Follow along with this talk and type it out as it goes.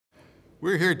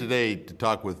We're here today to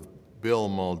talk with Bill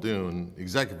Muldoon,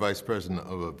 Executive Vice President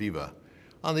of AVEVA,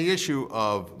 on the issue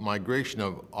of migration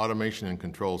of automation and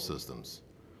control systems.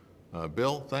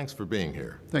 Bill, thanks for being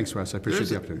here. Thanks, Russ. I appreciate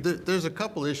the opportunity. There's a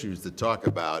couple issues to talk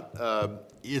about.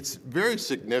 It's very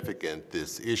significant,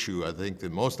 this issue, I think,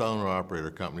 that most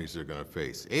owner-operator companies are going to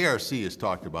face. ARC has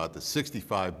talked about the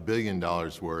 $65 billion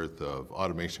worth of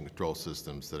automation control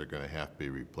systems that are going to have to be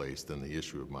replaced and the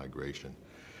issue of migration.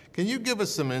 Can you give us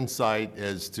some insight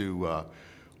as to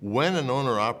when an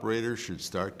owner-operator should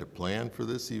start to plan for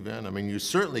this event? I mean, you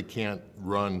certainly can't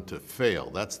run to fail.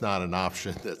 That's not an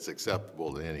option that's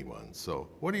acceptable to anyone. So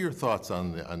what are your thoughts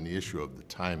on the issue of the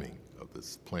timing of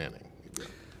this planning event?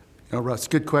 Russ,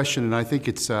 good question, and I think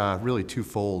it's really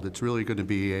twofold. It's really going to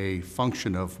be a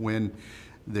function of when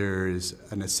there's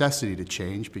a necessity to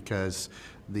change because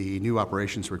the new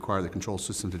operations require the control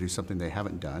system to do something they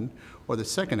haven't done. Or the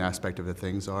second aspect of the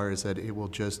things is that it will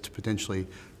just potentially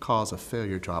cause a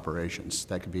failure to operations.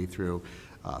 That could be through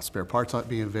spare parts not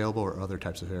being available or other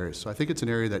types of areas. So I think it's an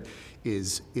area that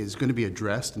is going to be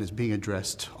addressed and is being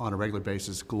addressed on a regular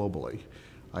basis globally.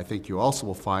 I think you also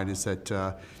will find is that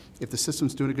if the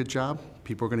system's doing a good job,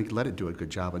 people are going to let it do a good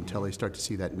job until they start to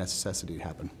see that necessity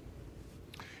happen.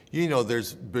 You know,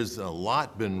 there's a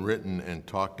lot been written and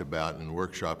talked about in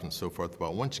workshops and so forth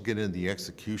about once you get into the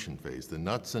execution phase, the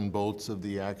nuts and bolts of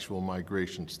the actual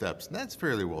migration steps. And that's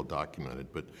fairly well documented.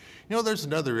 But, you know, there's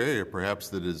another area perhaps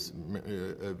that is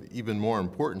even more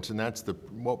important, and that's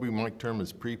what we might term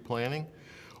as pre-planning.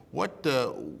 What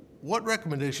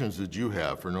recommendations would you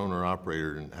have for an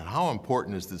owner-operator, and how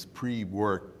important is this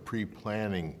pre-work,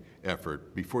 pre-planning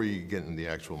effort before you get into the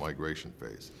actual migration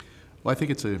phase? Well, I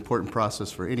think it's an important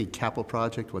process for any capital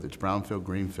project, whether it's brownfield,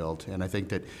 greenfield, and I think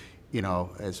that, you know,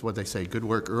 as what they say, good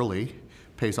work early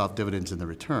pays off dividends in the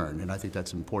return, and I think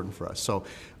that's important for us. So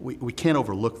we can't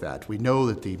overlook that. We know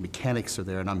that the mechanics are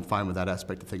there, and I'm fine with that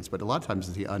aspect of things, but a lot of times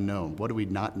it's the unknown. What do we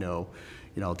not know,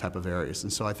 you know, type of areas.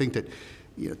 And so I think that,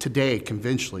 you know, today,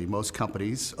 conventionally, most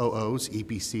companies, OOs,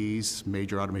 EPCs,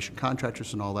 major automation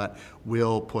contractors and all that,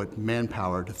 will put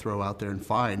manpower to throw out there and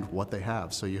find what they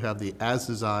have. So you have the as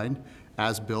designed,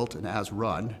 as built, and as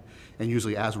run. And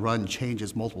usually as run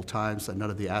changes multiple times, and none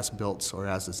of the as builts or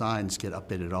as designs get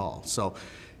updated at all. So,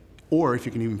 or if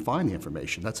you can even find the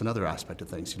information, that's another aspect of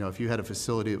things. You know, if you had a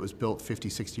facility that was built 50,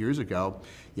 60 years ago,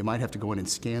 you might have to go in and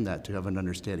scan that to have an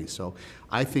understanding. So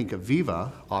I think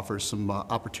AVEVA offers some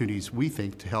opportunities, we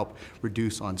think, to help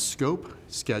reduce on scope,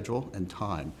 schedule, and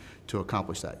time to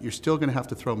accomplish that. You're still going to have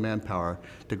to throw manpower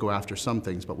to go after some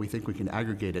things, but we think we can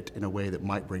aggregate it in a way that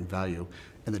might bring value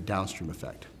in the downstream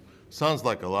effect. Sounds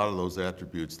like a lot of those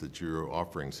attributes that your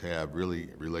offerings have really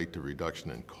relate to reduction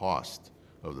in cost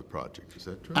of the project. Is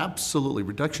that true? Absolutely.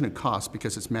 Reduction in cost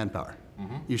because it's manpower.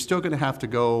 You're still going to have to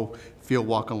go field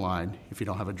walk a line if you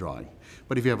don't have a drawing.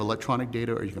 But if you have electronic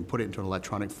data or you can put it into an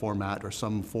electronic format or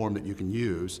some form that you can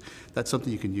use, that's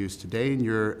something you can use today in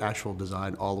your actual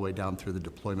design all the way down through the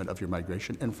deployment of your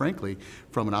migration and frankly,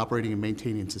 from an operating and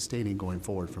maintaining and sustaining going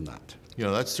forward from that. You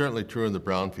know, that's certainly true in the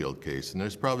brownfield case, and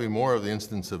there's probably more of the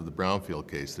instance of the brownfield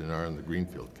case than are in the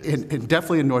greenfield case. And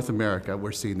definitely in North America,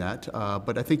 we're seeing that.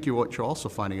 But I think what you're also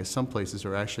finding is some places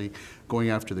are actually going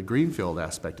after the greenfield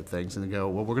aspect of things and they go,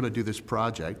 well, we're going to do this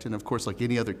project. And of course, like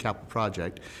any other capital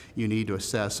project, you need to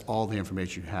assess all the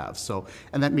information you have. So,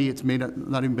 and that means it may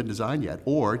not even been designed yet.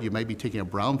 Or you may be taking a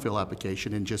brownfield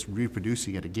application and just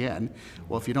reproducing it again.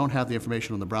 Well, if you don't have the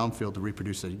information on the brownfield to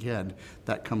reproduce it again,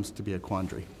 that comes to be a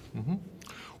quandary.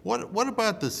 What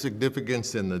about the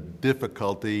significance and the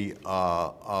difficulty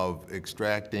of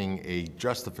extracting a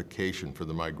justification for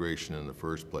the migration in the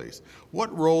first place?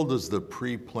 What role does the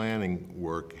pre-planning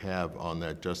work have on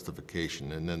that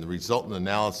justification and then the resultant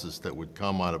analysis that would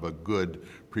come out of a good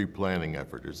pre-planning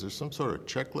effort? Is there some sort of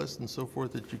checklist and so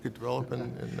forth that you could develop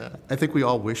in that? I think we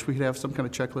all wish we could have some kind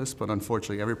of checklist, but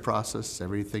unfortunately every process,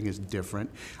 everything is different.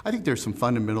 I think there's some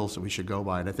fundamentals that we should go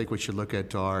by, and I think we should look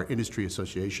at our industry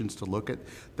associations to look at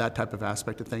that type of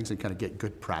aspect of things and kind of get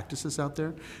good practices out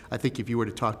there. I think if you were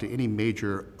to talk to any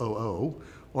major OO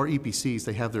or EPCs,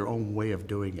 they have their own way of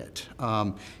doing it.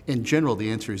 In general, the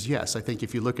answer is yes. I think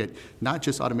if you look at not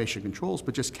just automation controls,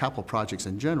 but just capital projects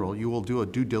in general, you will do a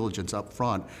due diligence up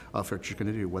front of what you're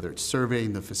going to do, whether it's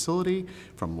surveying the facility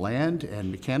from land and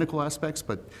mechanical aspects,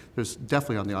 but there's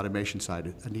definitely on the automation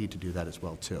side a need to do that as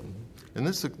well too. And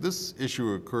this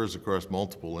issue occurs across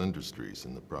multiple industries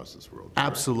in the process world. Correct?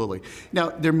 Absolutely. Now,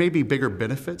 there may be bigger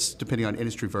benefits depending on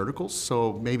industry verticals.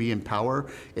 So maybe in power,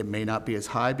 it may not be as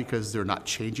high because they're not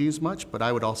changing changing as much, but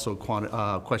I would also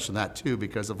question that too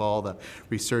because of all the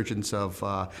resurgence of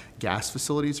gas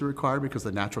facilities are required because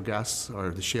of the natural gas or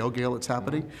the shale gale that's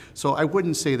happening. So I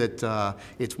wouldn't say that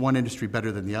it's one industry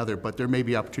better than the other, but there may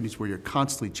be opportunities where you're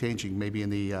constantly changing. Maybe in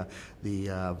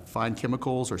the fine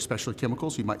chemicals or specialty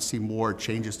chemicals, you might see more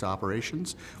changes to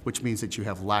operations, which means that you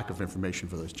have lack of information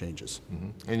for those changes.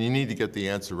 And you need to get the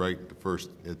answer right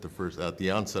at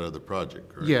the onset of the project,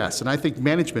 correct? Yes, and I think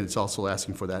management is also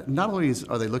asking for that. Not only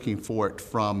are they looking for it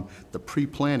from the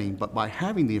pre-planning, but by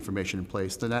having the information in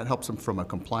place, then that helps them from a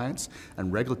compliance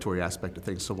and regulatory aspect of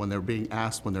things. So when they're being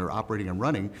asked, when they're operating and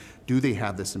running, do they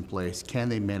have this in place? Can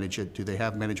they manage it? Do they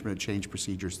have management change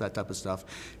procedures, that type of stuff?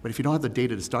 But if you don't have the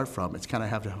data to start from, it's kind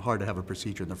of hard to have a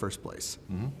procedure in the first place.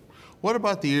 What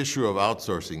about the issue of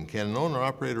outsourcing? Can an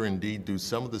owner-operator indeed do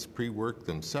some of this pre-work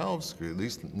themselves? Or at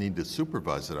least need to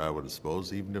supervise it, I would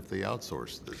suppose, even if they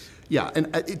outsource this. Yeah,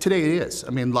 and today it is.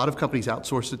 I mean, a lot of companies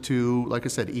outsource it to, like I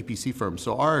said, EPC firms.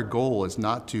 So our goal is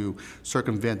not to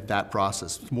circumvent that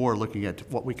process. It's more looking at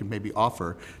what we can maybe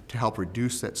offer to help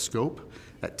reduce that scope,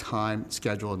 that time,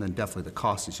 schedule, and then definitely the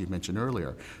cost, as you mentioned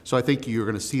earlier. So I think you're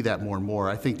going to see that more and more.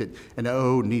 I think that an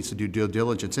O needs to do due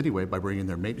diligence anyway by bringing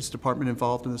their maintenance department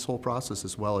involved in this whole process,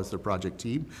 as well as their project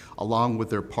team, along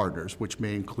with their partners, which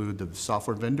may include the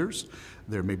software vendors.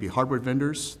 There may be hardware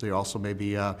vendors. There also may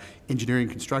be engineering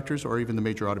constructors or even the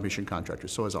major automation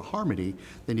contractors. So as a harmony,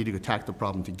 they need to attack the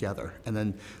problem together. And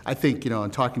then I think,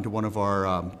 in talking to one of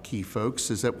our key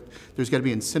folks, is that there's got to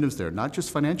be incentives there, not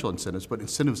just financial incentives, but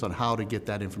incentives on how to get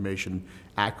that information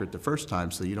accurate the first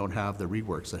time so you don't have the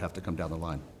reworks that have to come down the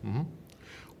line.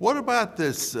 What about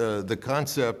this, the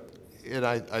concept, and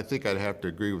I think I'd have to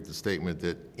agree with the statement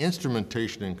that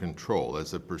instrumentation and control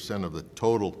as a percent of the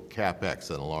total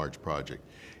CapEx on a large project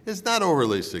is not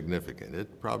overly significant.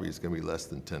 It probably is going to be less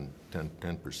than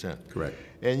 10%. Correct.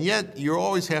 And yet, you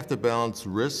always have to balance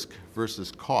risk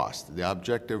versus cost. The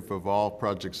objective of all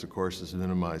projects, of course, is to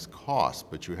minimize cost,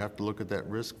 but you have to look at that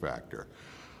risk factor.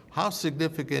 How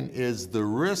significant is the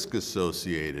risk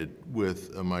associated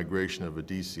with a migration of a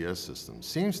DCS system?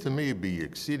 Seems to me to be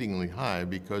exceedingly high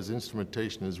because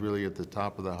instrumentation is really at the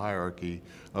top of the hierarchy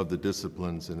of the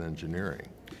disciplines in engineering.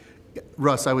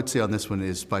 Russ, I would say on this one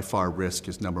is by far risk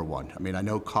is number one. I mean, I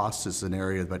know cost is an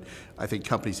area, but I think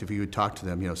companies, if you would talk to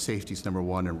them, safety is number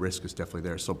one and risk is definitely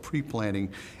there. So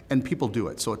pre-planning, and people do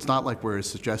it. So it's not like we're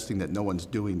suggesting that no one's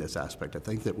doing this aspect. I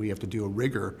think that we have to do a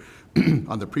rigor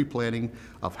on the pre-planning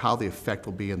of how the effect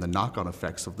will be and the knock-on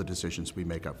effects of the decisions we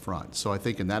make up front. So I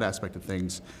think in that aspect of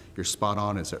things, you're spot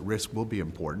on, is that risk will be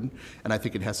important. And I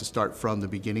think it has to start from the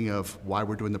beginning of why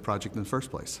we're doing the project in the first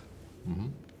place.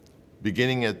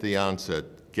 Beginning at the onset,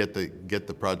 get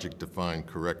the project defined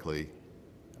correctly.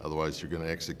 Otherwise, you're going to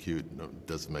execute. It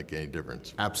doesn't make any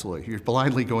difference. Absolutely. You're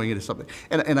blindly going into something.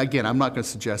 And again, I'm not going to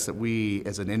suggest that we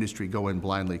as an industry go in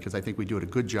blindly because I think we do a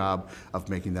good job of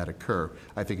making that occur.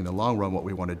 I think in the long run, what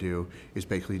we want to do is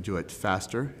basically do it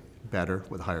faster, better,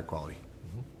 with higher quality.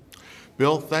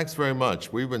 Bill, thanks very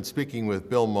much. We've been speaking with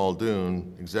Bill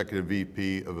Muldoon, Executive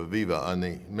VP of AVEVA, on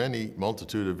the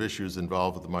multitude of issues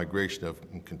involved with the migration of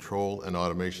control and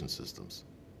automation systems.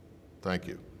 Thank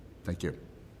you. Thank you.